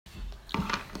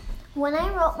When I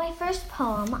wrote my first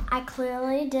poem, I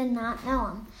clearly did not know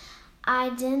him. I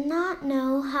did not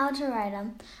know how to write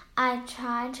him. I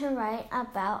tried to write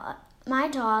about my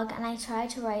dog, and I tried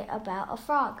to write about a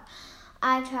frog.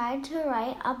 I tried to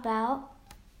write about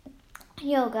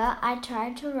yoga. I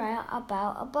tried to write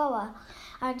about a boa.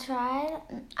 I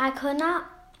could not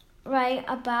write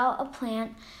about a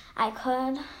plant. I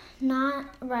could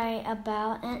not write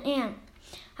about an ant.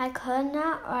 I could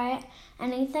not write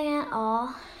anything at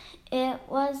all. It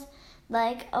was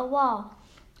like a wall.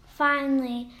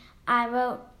 Finally, I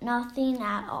wrote nothing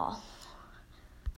at all.